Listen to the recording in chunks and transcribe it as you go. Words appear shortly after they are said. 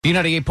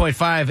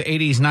B98.5,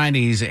 80s,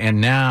 90s, and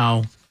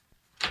now.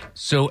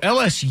 So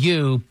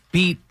LSU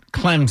beat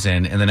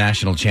Clemson in the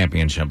national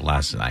championship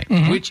last night,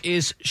 which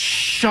is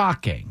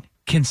shocking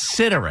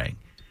considering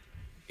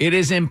it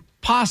is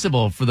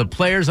impossible for the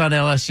players on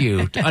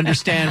LSU to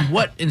understand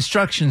what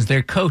instructions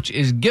their coach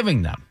is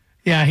giving them.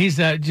 Yeah, he's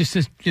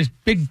just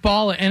big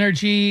ball of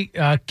energy,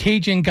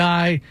 Cajun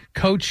guy,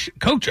 Coach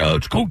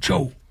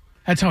O.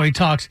 That's how he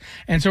talks.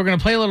 And so we're going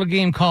to play a little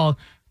game called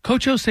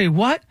Coach O Say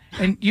What?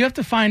 And you have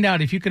to find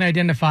out if you can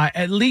identify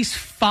at least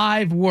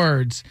 5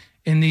 words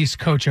in these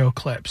Coach O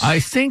clips. I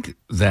think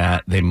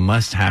that they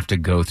must have to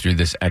go through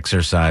this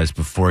exercise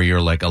before you're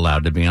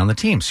allowed to be on the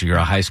team. So you're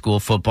a high school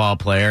football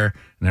player,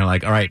 and they're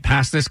like, all right,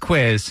 pass this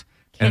quiz.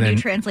 Can you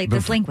translate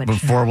this language?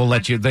 Before we'll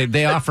let you.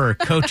 They offer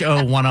Coach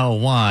O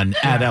 101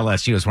 at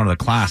LSU as one of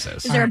the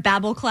classes. Is there a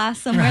Babbel class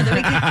somewhere that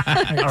we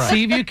can? Right.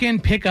 See if you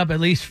can pick up at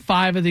least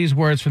 5 of these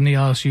words from the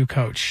LSU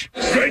coach.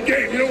 Great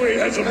game. We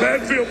had some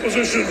bad field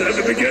positions at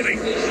the beginning.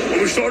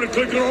 We started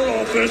clicking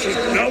on offense.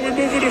 Now we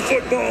move into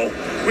football.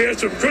 We had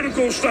some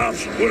critical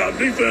stops with our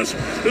defense.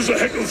 This is a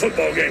heck of a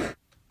football game.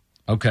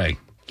 Okay.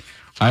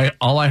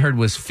 All I heard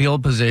was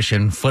field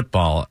position,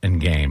 football,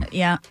 and game.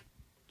 Yeah.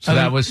 So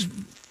that was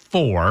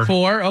 4.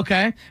 4,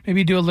 okay.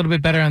 Maybe do a little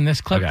bit better on this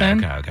clip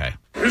then. Okay.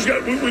 We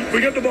got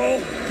the ball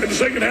in the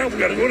second half. We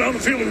got to go down the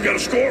field. We got to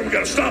score. We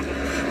got to stop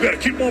them. We got to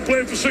keep them on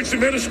playing for 60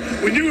 minutes.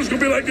 We knew it was going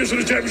to be like this in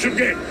the championship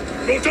game.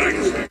 Go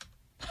Tigers!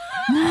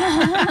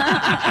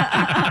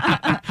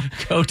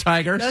 Go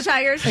Tigers! Go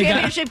Tigers!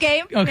 Championship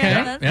game.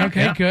 Okay.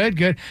 Yeah,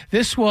 Good.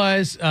 This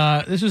was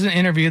an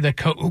interview that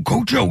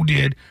Coach O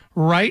did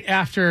right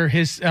after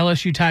his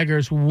LSU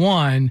Tigers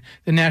won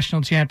the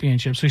national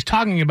championship. So he's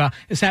talking about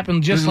this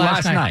happened just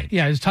last night.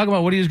 Yeah, he's talking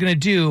about what he was going to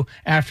do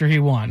after he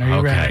won. Are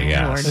you ready?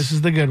 Yeah. This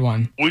is the good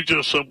one. We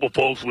just simple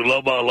folks. We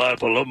love our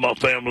life. I love my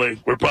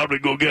family. We're probably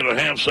going to get a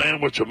ham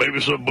sandwich or maybe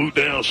some boot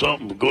down or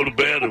something. Go to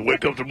bed and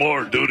wake up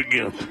tomorrow and do it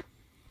again.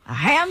 A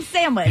ham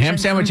sandwich. Ham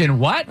sandwich and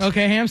what?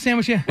 Okay, ham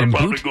sandwich, yeah. We're And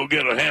probably boot? going to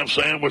get a ham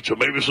sandwich or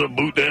maybe some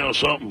boot down or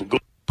something.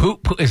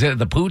 Is it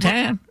the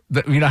poutan?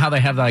 You know how they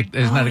have isn't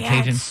that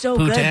occasion? It's so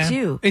poutan? good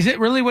too. Is it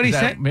really what he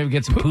said? Maybe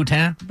get some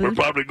poutan? We're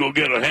probably going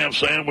to get a ham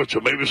sandwich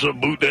or maybe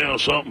some boot down or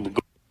something.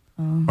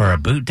 Or a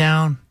boot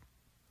down?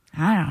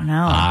 I don't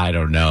know. I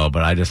don't know,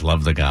 but I just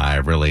love the guy. I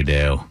really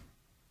do.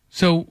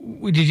 So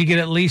did you get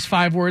at least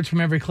 5 words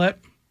from every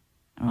clip?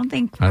 I don't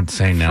think. I'd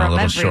say no, a from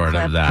little every short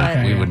clip, of that.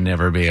 but- We would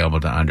never be able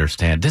to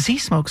understand. Does he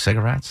smoke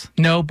cigarettes?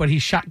 No, but he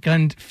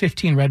shotgunned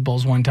 15 Red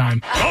Bulls one time.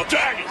 Go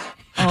Tigers!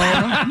 Oh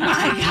my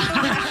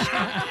gosh.